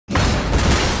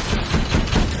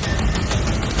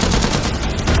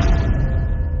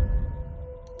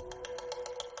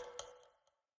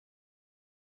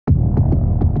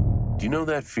know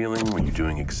that feeling when you're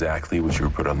doing exactly what you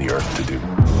were put on the earth to do?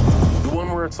 The one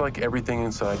where it's like everything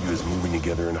inside you is moving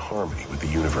together in harmony with the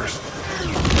universe.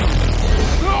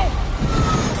 No!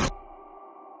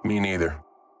 Me neither.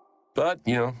 But,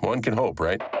 you know, one can hope,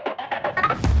 right?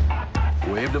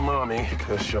 Wave to Mommy,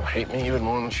 because she'll hate me even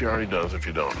more than she already does if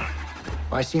you don't.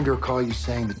 I seem to recall you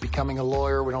saying that becoming a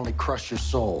lawyer would only crush your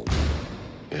soul.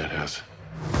 Yeah, it has.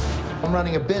 I'm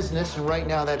running a business, and right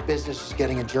now that business is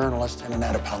getting a journalist in and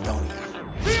out of Paldonia.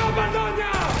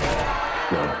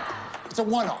 No. It's a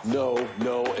one-off. No,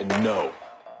 no, and no.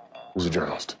 Who's a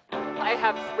journalist? I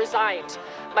have resigned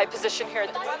my position here.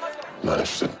 Not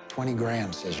interested. 20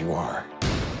 grand says you are.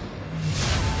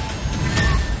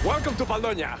 Welcome to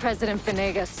Paldonia. President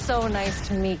Venegas, so nice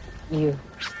to meet you.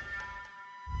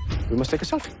 We must take a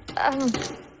selfie.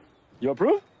 You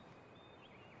approve?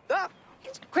 Ah,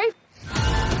 Great.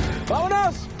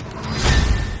 vámonos!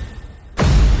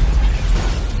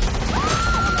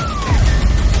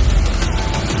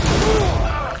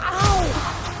 Ow!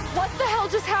 What the hell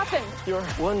just happened? Your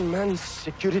one-man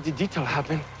security detail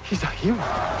happened. He's a hero.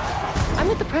 I'm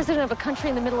with the president of a country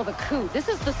in the middle of a coup. This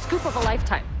is the scoop of a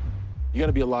lifetime. You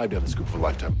gotta be alive to have the scoop for a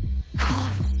lifetime.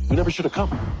 We never should have come.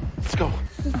 Let's go.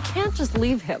 You can't just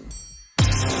leave him.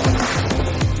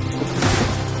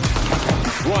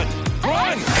 Run!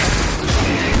 Run!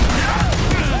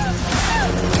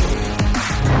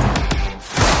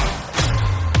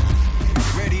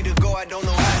 Ready to go, I don't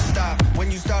know how to stop.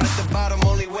 When you start at the bottom,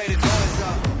 only way to go is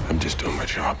up. I'm just doing my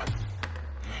job.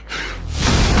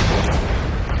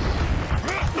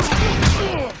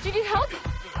 Do you need help?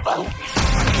 I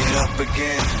get up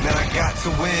again, then I got to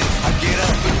win. I get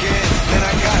up again, then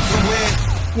I got to win.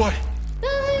 What?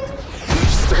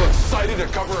 Still excited to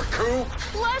cover a coup?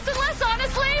 Less and less,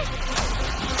 honestly.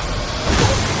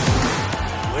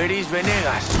 Where is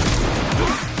Venegas?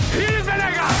 Here is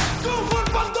Venegas! Go for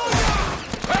Paldonia!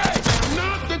 Hey!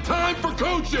 Not the time for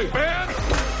coaching, man!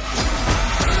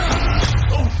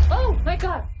 Oh, my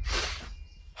God.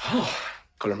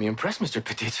 Color me impressed, Mr.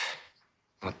 Petit.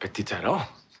 Not petit at all.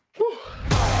 Whew.